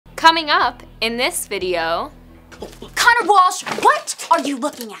Coming up in this video... Connor Walsh, what are you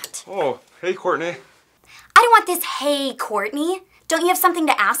looking at? Oh, hey Courtney. I don't want this hey, Courtney. Don't you have something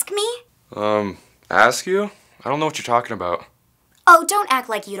to ask me? Ask you? I don't know what you're talking about. Oh, don't act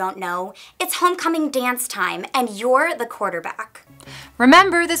like you don't know. It's homecoming dance time, and you're the quarterback.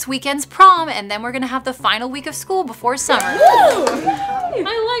 Remember, this weekend's prom, and then we're gonna have the final week of school before summer.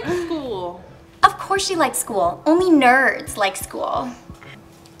 I like school. Of course you like school. Only nerds like school.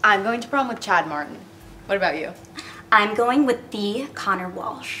 I'm going to prom with Chad Martin. What about you? I'm going with the Connor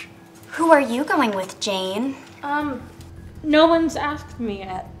Walsh. Who are you going with, Jane? No one's asked me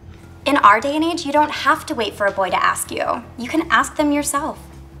yet. In our day and age, you don't have to wait for a boy to ask you. You can ask them yourself.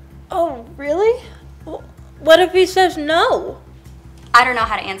 Oh, really? What if he says no? I don't know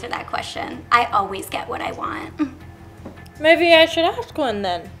how to answer that question. I always get what I want. Maybe I should ask one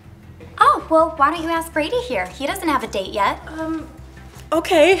then. Oh, well, why don't you ask Brady here? He doesn't have a date yet.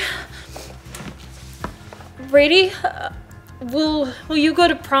 Okay. Brady, will you go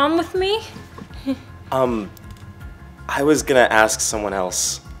to prom with me? I was gonna ask someone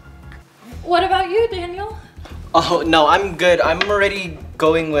else. What about you, Daniel? Oh, no, I'm good. I'm already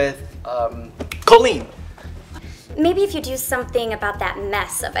going with, Colleen. Maybe if you do something about that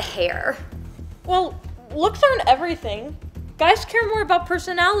mess of a hair. Well, looks aren't everything. Guys care more about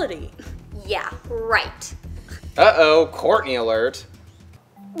personality. Yeah, right. Uh-oh, Courtney alert.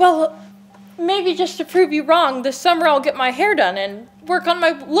 Well, maybe just to prove you wrong, this summer I'll get my hair done and work on my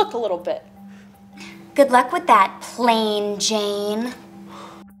look a little bit. Good luck with that, plain Jane.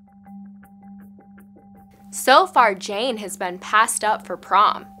 So far, Jane has been passed up for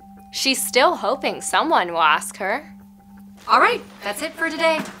prom. She's still hoping someone will ask her. All right, that's it for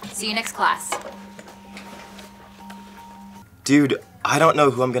today. See you next class. Dude, I don't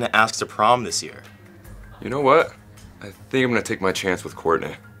know who I'm gonna ask to prom this year. You know what? I think I'm gonna take my chance with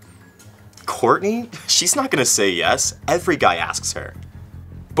Courtney. Courtney? She's not gonna say yes. Every guy asks her.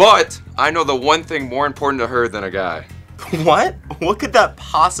 But I know the one thing more important to her than a guy. What? What could that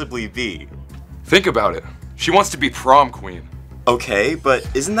possibly be? Think about it. She wants to be prom queen. Okay, but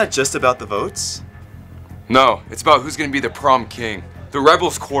isn't that just about the votes? No, it's about who's gonna be the prom king. The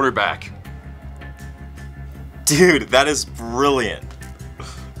Rebels quarterback. Dude, that is brilliant.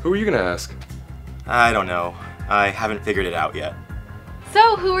 Who are you gonna ask? I don't know. I haven't figured it out yet.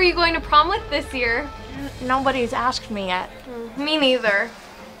 So, who are you going to prom with this year? Nobody's asked me yet. Me neither.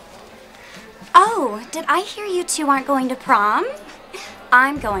 Oh, did I hear you two aren't going to prom?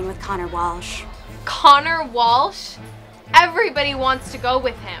 I'm going with Connor Walsh. Connor Walsh? Everybody wants to go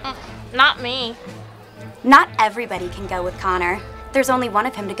with him. Not me. Not everybody can go with Connor. There's only one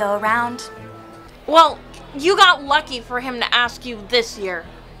of him to go around. Well, you got lucky for him to ask you this year.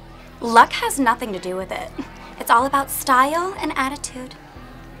 Luck has nothing to do with it. It's all about style and attitude.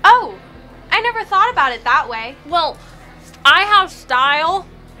 Oh, I never thought about it that way. Well, I have style.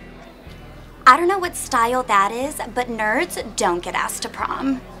 I don't know what style that is, but nerds don't get asked to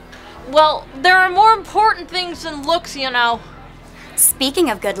prom. Well, there are more important things than looks, you know. Speaking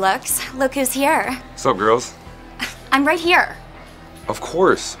of good looks, look who's here. What's up, girls? I'm right here. Of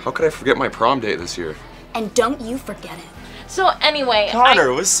course. How could I forget my prom date this year? And don't you forget it. So anyway,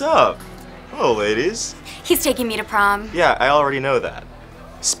 Connor, what's up? Hello, ladies. He's taking me to prom. Yeah, I already know that.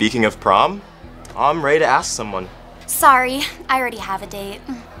 Speaking of prom, I'm ready to ask someone. Sorry, I already have a date.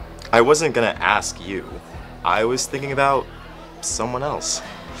 I wasn't gonna ask you. I was thinking about someone else.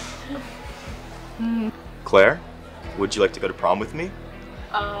 Claire, would you like to go to prom with me?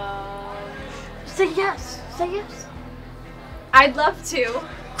 say yes. Say yes. I'd love to.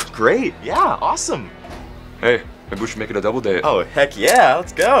 Great, yeah, awesome. Hey, maybe we should make it a double date. Oh, heck yeah,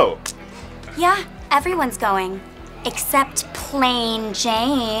 let's go. Yeah, everyone's going. Except plain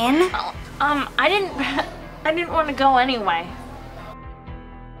Jane. I didn't want to go anyway.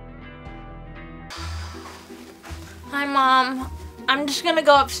 Hi, Mom. I'm just gonna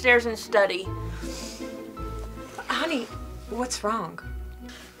go upstairs and study. Honey, what's wrong?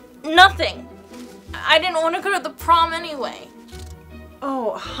 Nothing. I didn't want to go to the prom anyway.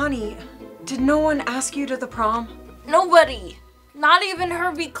 Oh, honey, did no one ask you to the prom? Nobody. Not even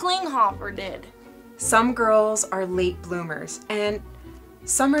Herbie Klinghoffer did. Some girls are late bloomers, and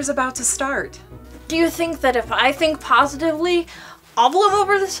summer's about to start. Do you think that if I think positively, I'll bloom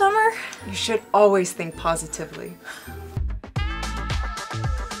over the summer? You should always think positively.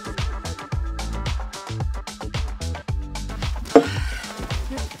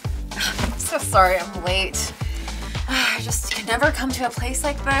 I'm so sorry I'm late. I just can never come to a place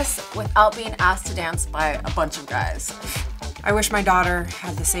like this without being asked to dance by a bunch of guys. I wish my daughter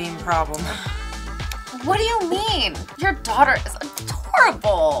had the same problem. What do you mean? Your daughter is a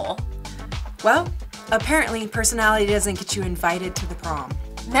adorable. Well, apparently personality doesn't get you invited to the prom.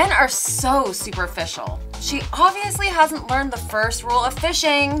 Men are so superficial. She obviously hasn't learned the first rule of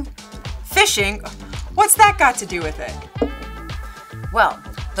fishing. Fishing? What's that got to do with it? Well,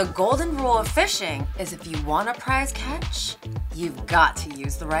 the golden rule of fishing is if you want a prize catch, you've got to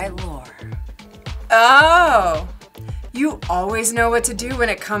use the right lure. Oh, you always know what to do when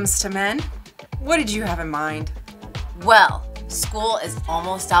it comes to men? What did you have in mind? Well, school is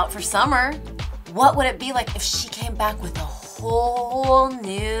almost out for summer. What would it be like if she came back with a whole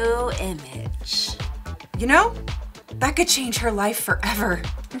new image? You know, that could change her life forever.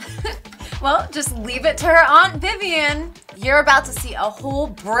 Well, just leave it to her Aunt Vivian. You're about to see a whole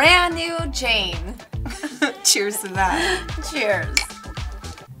brand new Jane. Cheers to that. Cheers.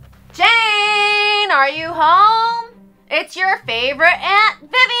 Jane, are you home? It's your favorite Aunt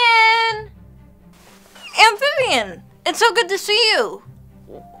Vivian. Aunt Vivian, it's so good to see you.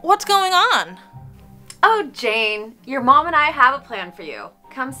 What's going on? Oh, Jane, your mom and I have a plan for you.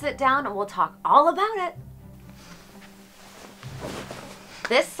 Come sit down and we'll talk all about it.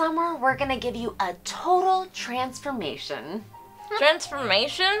 This summer, we're gonna give you a total transformation.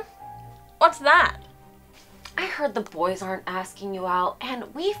 Transformation? What's that? I heard the boys aren't asking you out,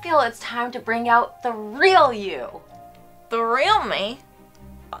 and we feel it's time to bring out the real you. The real me?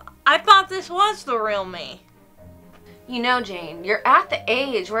 I thought this was the real me. You know, Jane, you're at the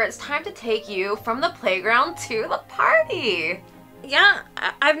age where it's time to take you from the playground to the party. Yeah,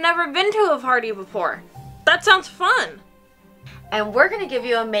 I've never been to a party before. That sounds fun. And we're gonna give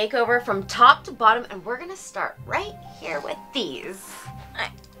you a makeover from top to bottom, and we're gonna start right here with these.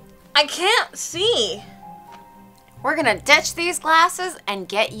 I can't see. We're gonna ditch these glasses and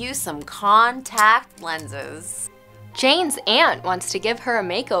get you some contact lenses. Jane's aunt wants to give her a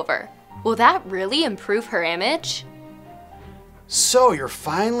makeover. Will that really improve her image? So you're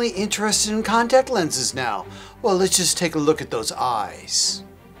finally interested in contact lenses now. Well, let's just take a look at those eyes.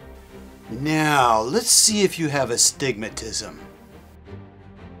 Now, let's see if you have astigmatism.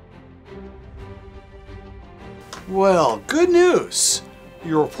 Well, good news.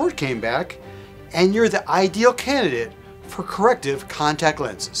 Your report came back, and you're the ideal candidate for corrective contact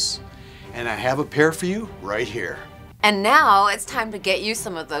lenses. And I have a pair for you right here. And now it's time to get you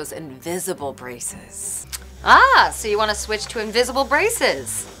some of those invisible braces. Ah, so you want to switch to invisible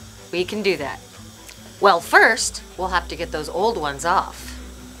braces? We can do that. Well, first, we'll have to get those old ones off.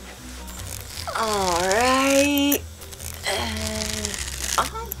 All right.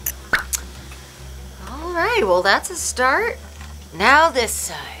 All right, well, that's a start. Now this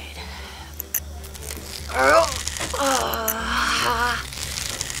side.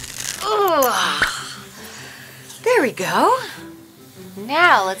 There we go.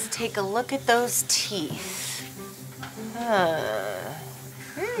 Now let's take a look at those teeth.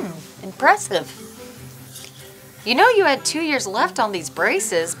 Impressive. You know you had 2 years left on these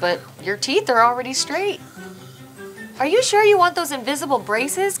braces, but your teeth are already straight. Are you sure you want those invisible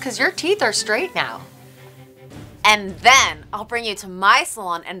braces? Because your teeth are straight now. And then I'll bring you to my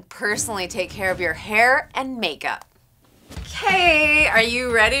salon and personally take care of your hair and makeup. Okay, are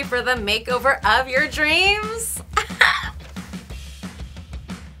you ready for the makeover of your dreams?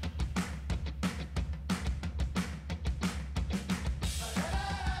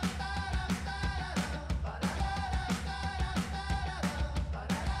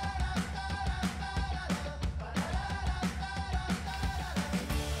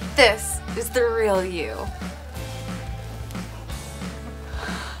 This is the real you.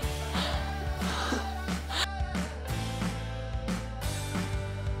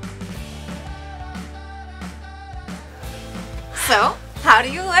 So, how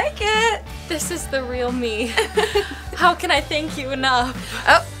do you like it? This is the real me. How can I thank you enough?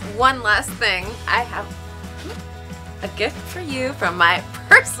 Oh, one last thing. I have a gift for you from my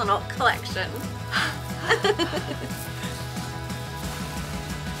personal collection.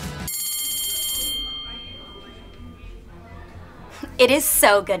 It is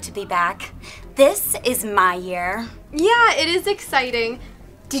so good to be back. This is my year. Yeah, it is exciting.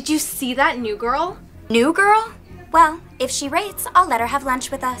 Did you see that new girl? New girl? Well, if she rates, I'll let her have lunch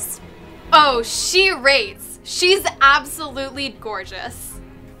with us. Oh, she rates. She's absolutely gorgeous.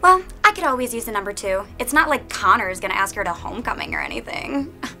 Well, I could always use a number 2. It's not like Connor is gonna ask her to homecoming or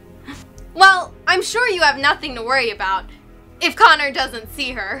anything. Well, I'm sure you have nothing to worry about if Connor doesn't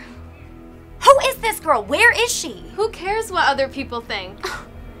see her. Who is this girl? Where is she? Who cares what other people think?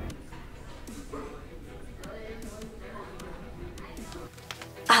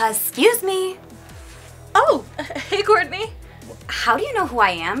 Excuse me. Oh, hey Courtney. How do you know who I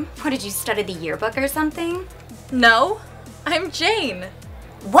am? What, did you study the yearbook or something? No, I'm Jane.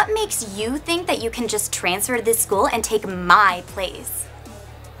 What makes you think that you can just transfer to this school and take my place?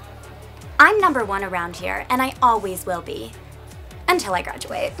 I'm number one around here, and I always will be. Until I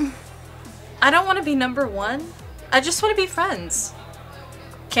graduate. I don't want to be number one. I just want to be friends.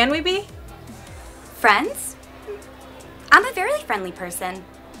 Can we be? Friends? I'm a very friendly person.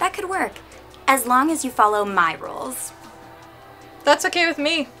 That could work. As long as you follow my rules. That's okay with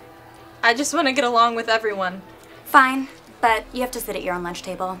me. I just want to get along with everyone. Fine, but you have to sit at your own lunch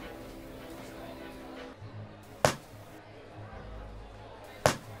table.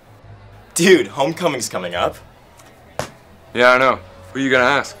 Dude, homecoming's coming up. Yeah, I know. Who are you gonna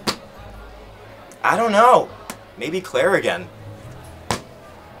ask? I don't know. Maybe Claire again.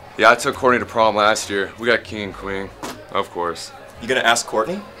 Yeah, I took Courtney to prom last year. We got king and queen, of course. You gonna ask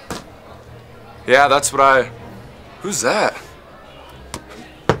Courtney? Yeah, that's what I... Who's that?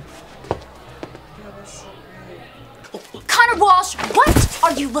 Connor Walsh, what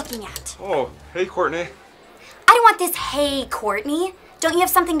are you looking at? Oh, hey, Courtney. I don't want this hey, Courtney. Don't you have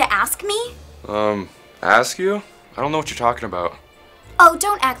something to ask me? Ask you? I don't know what you're talking about. Oh,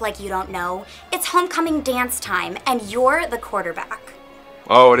 don't act like you don't know. It's homecoming dance time, and you're the quarterback.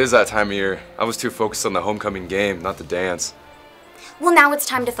 Oh, it is that time of year. I was too focused on the homecoming game, not the dance. Well, now it's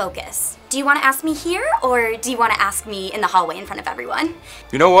time to focus. Do you want to ask me here, or do you want to ask me in the hallway in front of everyone?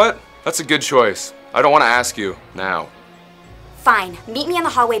 You know what? That's a good choice. I don't want to ask you now. Fine. Meet me in the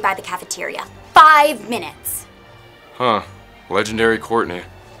hallway by the cafeteria. 5 minutes. Huh. Legendary Courtney.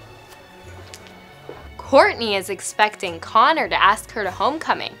 Courtney is expecting Connor to ask her to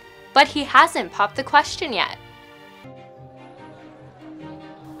homecoming, but he hasn't popped the question yet.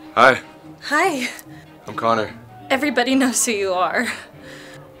 Hi, Hi. I'm Connor. Everybody knows who you are.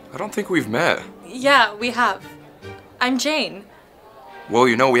 I don't think we've met. Yeah, we have. I'm Jane. Well,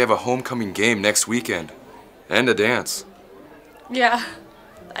 you know, we have a homecoming game next weekend. And a dance. Yeah,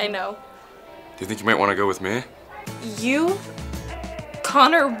 I know. Do you think you might want to go with me? You,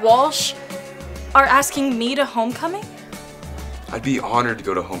 Connor Walsh, are asking me to homecoming? I'd be honored to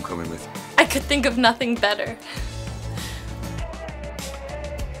go to homecoming with you. I could think of nothing better.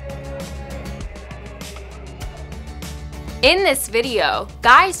 In this video,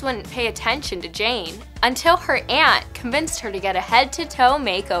 guys wouldn't pay attention to Jane until her aunt convinced her to get a head-to-toe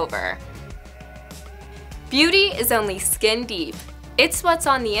makeover. Beauty is only skin deep. It's what's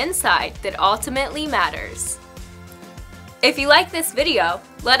on the inside that ultimately matters. If you like this video,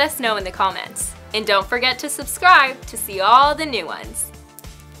 let us know in the comments. And don't forget to subscribe to see all the new ones.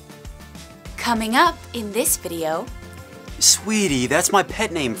 Coming up in this video... Sweetie, that's my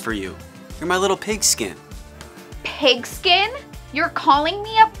pet name for you. You're my little pigskin. Pigskin? You're calling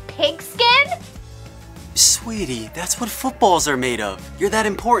me a pigskin? Sweetie, that's what footballs are made of. You're that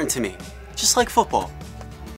important to me. Just like football.